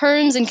basically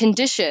terms and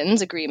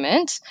conditions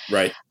agreement,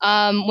 right?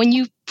 When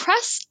you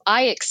press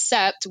I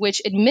accept,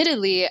 which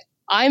admittedly,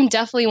 I'm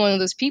definitely one of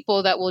those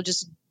people that will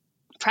just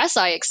press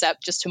I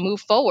accept just to move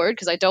forward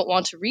because I don't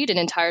want to read an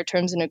entire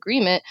terms and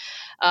agreement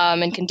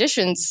and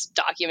conditions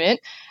document.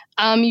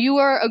 You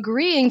are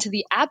agreeing to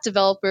the app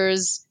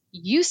developer's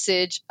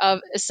usage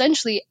of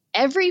essentially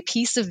every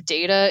piece of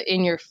data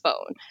in your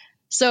phone.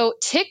 So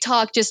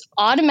TikTok just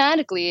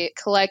automatically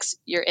collects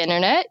your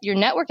internet, your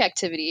network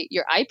activity,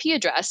 your IP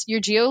address, your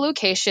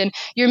geolocation,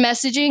 your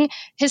messaging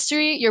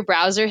history, your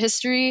browser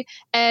history,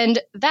 and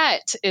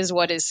that is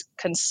what is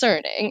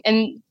concerning.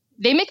 And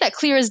they make that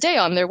clear as day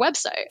on their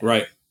website.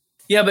 Right.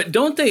 Yeah, but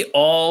don't they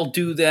all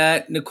do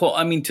that, Nicole?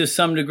 I mean, to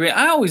some degree.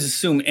 I always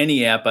assume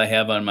any app I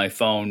have on my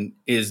phone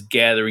is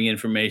gathering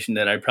information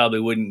that I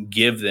probably wouldn't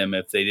give them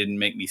if they didn't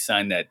make me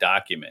sign that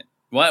document.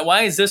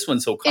 Why is this one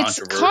so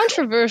controversial? It's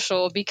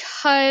controversial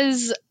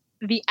because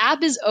the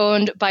app is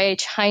owned by a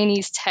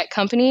Chinese tech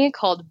company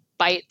called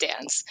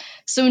ByteDance.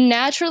 So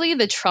naturally,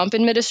 the Trump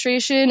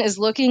administration is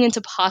looking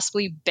into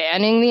possibly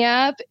banning the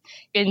app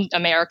in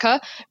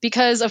America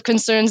because of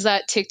concerns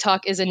that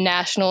TikTok is a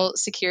national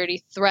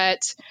security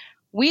threat.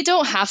 We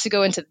don't have to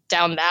go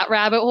down that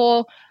rabbit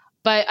hole,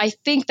 but I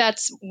think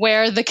that's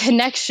where the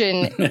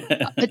connection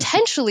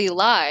potentially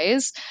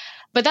lies.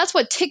 But that's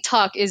what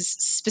TikTok is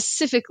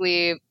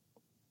specifically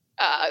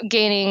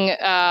gaining,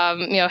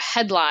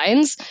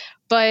 headlines.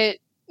 But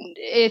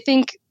I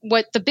think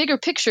what the bigger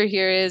picture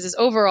here is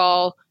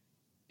overall,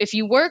 if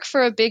you work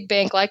for a big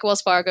bank like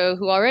Wells Fargo,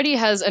 who already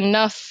has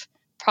enough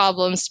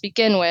problems to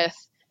begin with,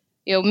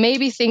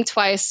 maybe think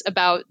twice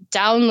about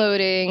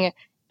downloading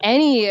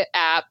any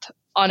app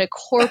on a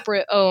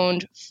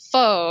corporate-owned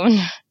phone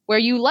where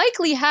you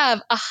likely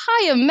have a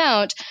high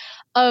amount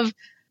of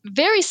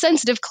very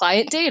sensitive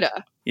client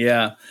data.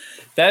 Yeah,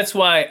 that's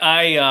why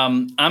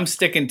I'm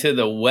sticking to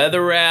the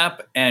weather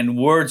app and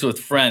Words with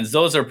Friends.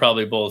 Those are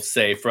probably both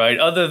safe, right?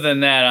 Other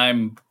than that,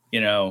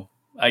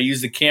 I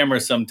use the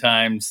camera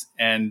sometimes,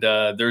 and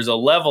there's a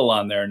level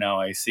on there now.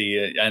 I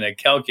see and a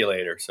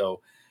calculator,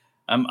 so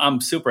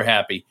I'm super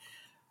happy.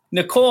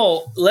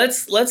 Nicole,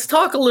 let's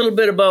talk a little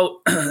bit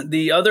about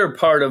the other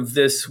part of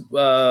this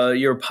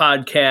your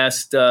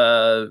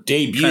podcast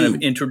debut kind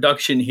of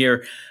introduction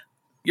here.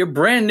 You're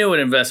brand new at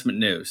Investment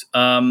News.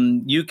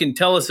 You can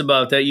tell us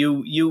about that.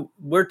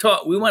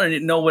 We want to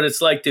know what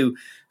it's like to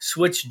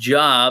switch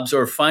jobs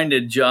or find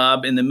a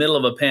job in the middle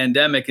of a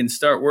pandemic and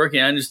start working.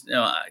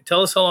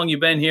 Tell us how long you've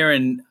been here,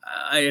 and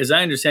as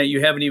I understand it,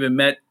 you haven't even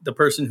met the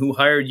person who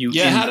hired you.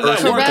 Yeah, how did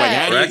that work? Correct. Like,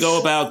 how do you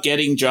go about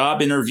getting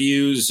job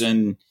interviews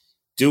and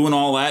doing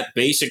all that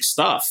basic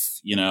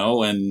stuff?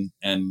 And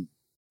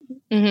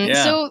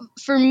Yeah. So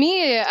for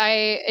me,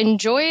 I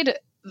enjoyed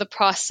the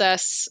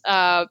process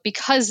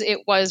because it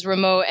was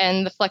remote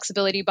and the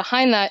flexibility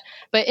behind that.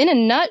 But in a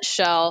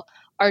nutshell,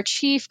 our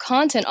chief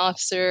content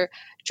officer,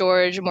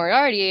 George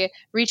Moriarty,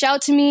 reached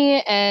out to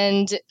me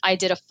and I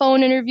did a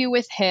phone interview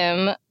with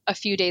him. A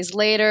few days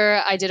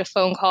later, I did a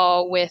phone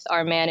call with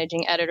our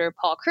managing editor,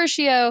 Paul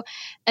Curcio.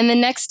 And the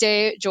next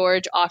day,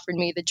 George offered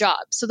me the job.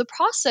 So the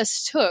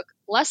process took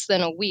less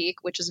than a week,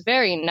 which was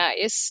very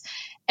nice.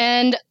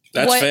 And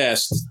that's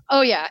fast.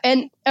 Oh yeah.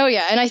 And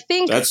I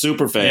think that's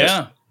super fast.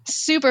 Yeah.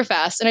 Super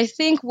fast. And I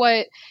think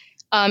what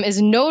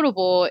is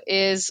notable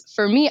is,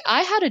 for me,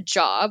 I had a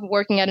job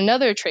working at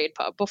another trade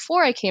pub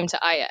before I came to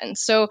IN.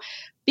 So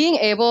being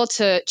able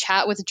to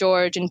chat with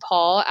George and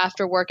Paul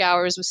after work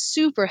hours was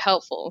super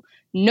helpful.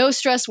 No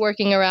stress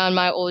working around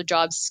my old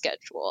job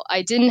schedule.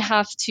 I didn't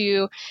have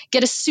to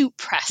get a suit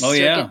pressed or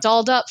get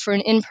dolled up for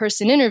an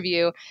in-person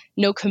interview.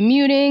 No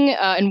commuting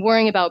and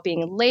worrying about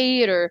being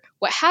late or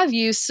what have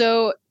you.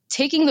 So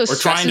taking those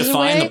stresses trying to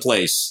away, find the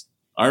place.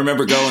 I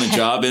remember going to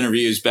job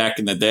interviews back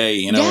in the day,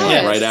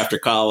 Yes. right after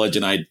college,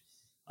 and I'd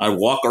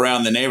walk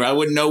around the neighborhood. I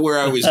wouldn't know where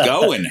I was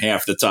going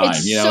half the time.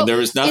 There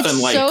was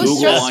nothing like Google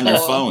stressful on your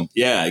phone.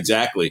 Yeah,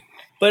 exactly.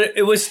 But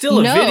it was still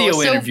a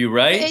video interview,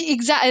 right?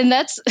 Exactly, and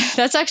that's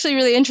actually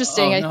really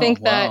interesting. I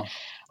think that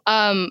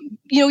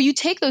you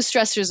take those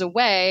stressors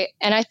away,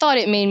 and I thought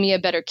it made me a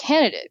better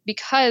candidate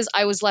because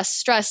I was less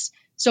stressed,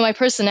 so my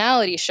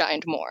personality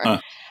shined more.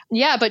 Huh.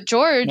 Yeah, but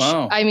George,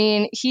 Wow. I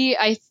mean,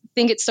 I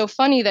think it's so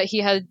funny that he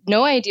had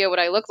no idea what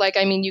I look like.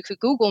 I mean, you could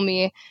Google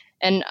me,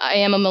 and I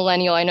am a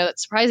millennial. I know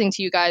that's surprising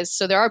to you guys.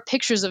 So there are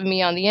pictures of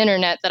me on the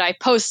internet that I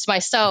post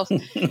myself. But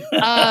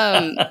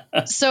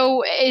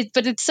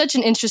it's such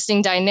an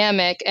interesting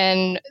dynamic,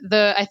 and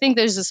I think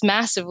there's this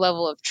massive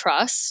level of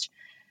trust.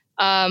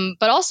 But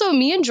also,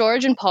 me and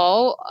George and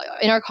Paul,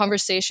 in our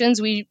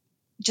conversations, we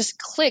just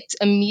clicked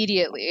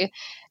immediately.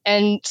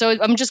 And so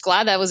I'm just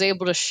glad that I was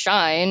able to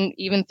shine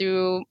even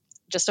through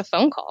just a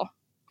phone call.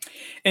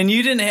 And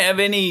you didn't have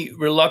any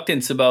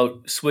reluctance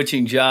about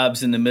switching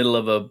jobs in the middle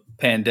of a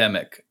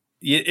pandemic.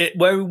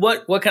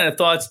 What kind of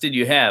thoughts did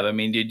you have? I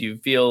mean, did you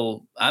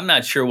feel, I'm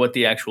not sure what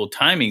the actual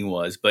timing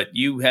was, but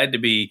you had to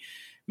be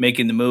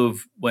making the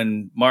move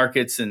when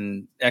markets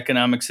and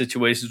economic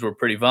situations were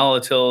pretty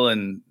volatile,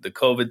 and the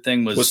COVID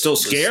thing was still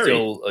scary.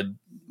 Still a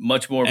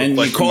much more of a and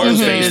question Nicole mark is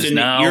than it based is in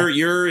now.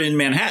 You're in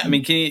Manhattan. I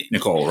mean, can you,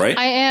 Nicole, right?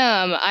 I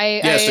am.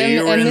 So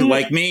you're in,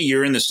 like me,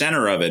 you're in the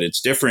center of it. It's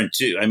different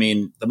too. I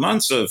mean, the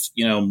months of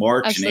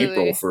March Absolutely. and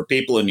April for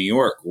people in New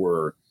York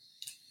were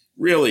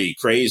really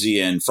crazy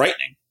and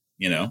frightening.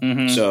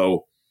 Mm-hmm.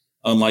 So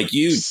unlike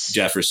you,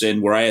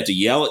 Jefferson, where I had to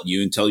yell at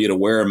you and tell you to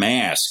wear a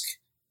mask.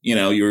 You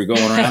were going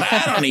around,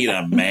 I don't need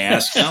a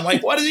mask. And I'm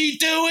like, what is he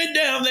doing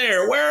down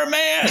there? Wear a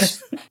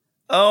mask.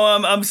 Oh,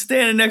 I'm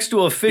standing next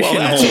to a fishing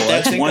hole.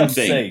 That's I think one I'm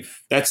thing.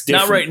 Safe. That's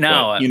different. Not right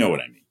now. You know what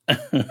I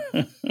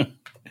mean.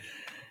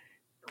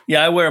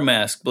 Yeah, I wear a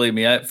mask. Believe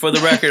me. For the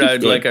record,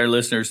 I'd like our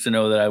listeners to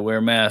know that I wear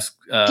a mask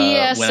when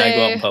I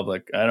go out in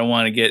public. I don't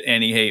want to get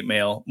any hate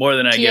mail more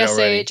than I get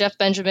already. Jeff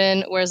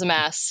Benjamin wears a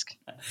mask.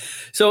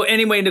 So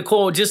anyway,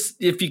 Nicole, just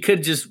if you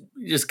could just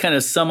kind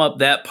of sum up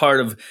that part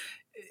of,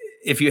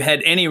 if you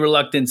had any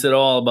reluctance at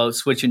all about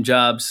switching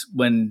jobs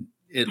when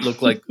it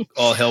looked like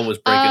all hell was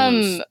breaking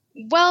loose.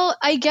 Well,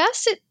 I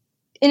guess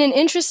in an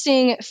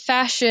interesting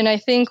fashion, I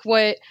think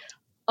what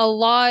a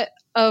lot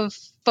of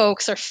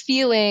folks are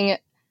feeling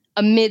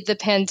amid the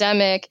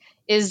pandemic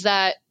is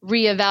that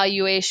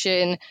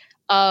reevaluation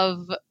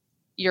of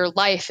your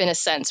life, in a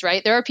sense,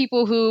 right? There are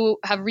people who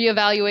have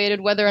reevaluated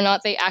whether or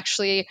not they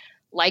actually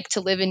like to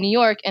live in New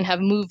York and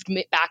have moved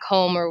back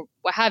home or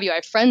what have you. I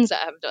have friends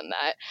that have done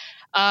that.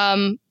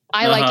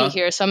 I like it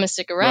here, so I'm going to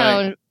stick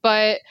around. Right.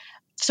 But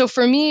so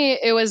for me,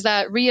 it was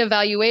that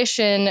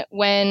reevaluation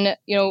when,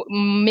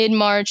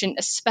 mid-March and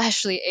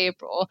especially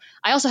April.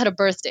 I also had a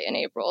birthday in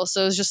April.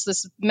 So it was just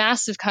this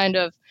massive kind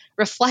of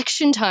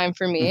reflection time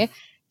for me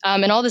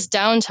and all this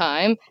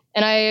downtime.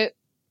 And I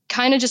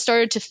kind of just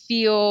started to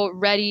feel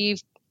ready,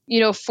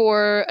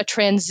 for a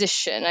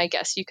transition, I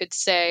guess you could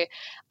say.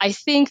 I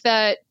think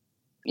that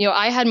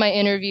I had my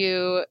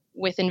interview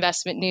with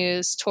Investment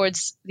News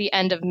towards the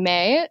end of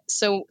May.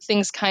 So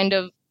things kind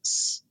of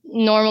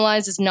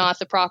normalized is not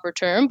the proper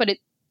term, but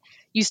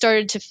you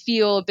started to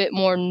feel a bit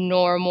more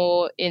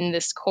normal in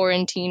this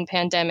quarantine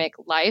pandemic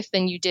life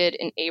than you did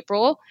in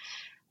April.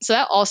 So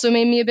that also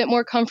made me a bit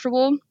more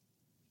comfortable.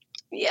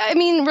 Yeah, I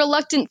mean,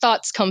 reluctant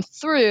thoughts come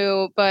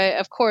through, but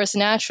of course,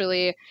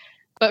 naturally.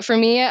 But for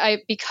me,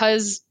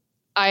 because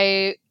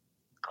I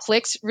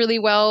clicked really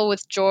well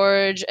with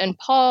George and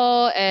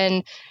Paul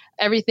and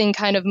everything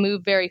kind of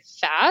moved very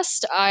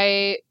fast,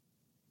 I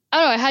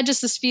don't know, I had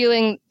just this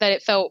feeling that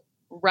it felt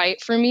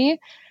right for me.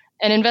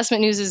 And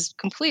Investment News is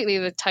completely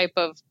the type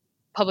of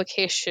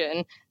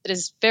publication that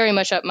is very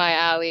much up my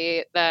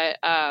alley that,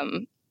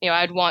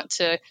 I'd want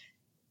to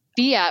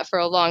be at for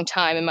a long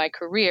time in my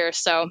career.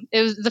 So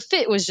the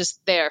fit was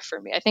just there for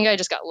me. I think I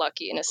just got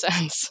lucky in a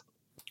sense.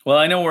 Well,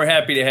 I know we're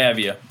happy to have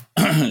you.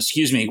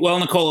 Excuse me. Well,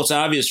 Nicole, it's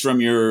obvious from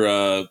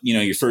your,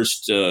 your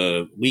first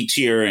weeks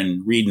here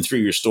and reading through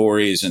your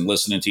stories and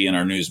listening to you in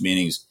our news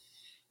meetings,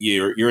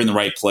 you're in the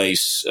right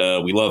place.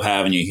 We love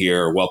having you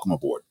here. Welcome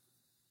aboard.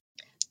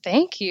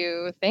 Thank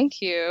you.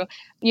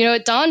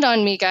 It dawned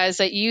on me, guys,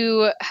 that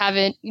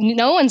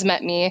no one's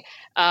met me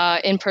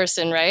in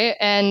person, right?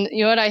 And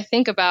what I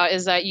think about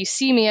is that you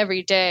see me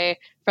every day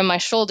from my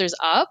shoulders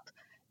up.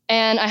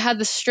 And I had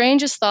the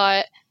strangest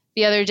thought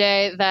the other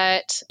day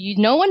that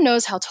no one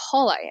knows how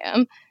tall I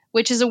am,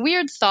 which is a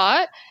weird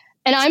thought.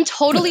 And I'm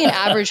totally an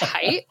average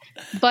height.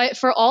 But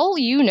for all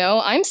you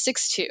know, I'm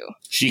 6'2".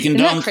 She can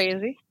Isn't dunk. that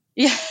crazy?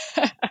 Yeah.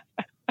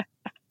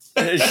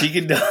 She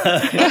can.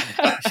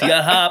 She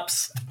got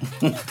hops.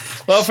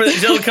 Well, for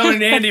Jill coming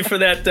to Andy for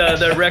that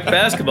the rec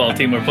basketball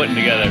team we're putting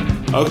together.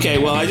 Okay,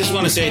 well, I just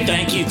want to say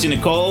thank you to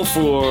Nicole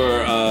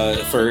for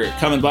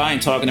coming by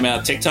and talking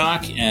about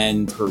TikTok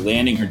and for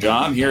landing her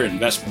job here at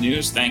Investment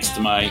News. Thanks to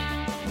my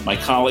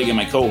colleague and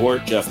my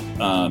cohort, Jeff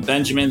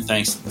Benjamin.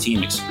 Thanks to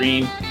Team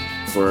Extreme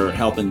for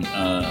helping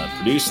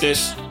produce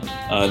this.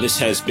 This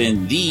has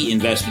been the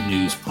Investment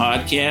News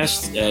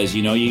Podcast. As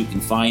you know, you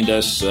can find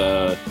us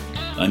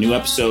a new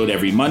episode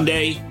every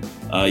Monday.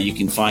 You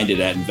can find it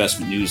at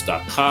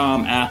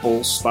investmentnews.com, Apple,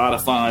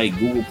 Spotify,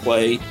 Google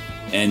Play,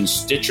 and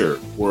Stitcher.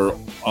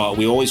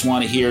 We always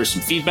want to hear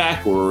some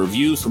feedback or a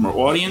review from our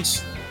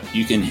audience.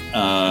 You can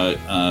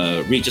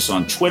reach us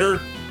on Twitter.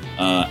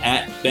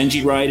 At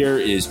Benji Ryder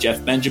is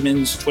Jeff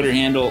Benjamin's Twitter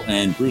handle,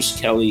 and Bruce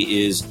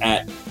Kelly is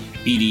at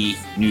BD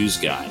News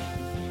Guy.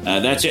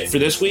 That's it for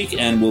this week,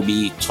 and we'll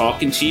be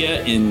talking to you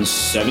in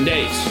 7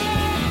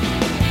 days.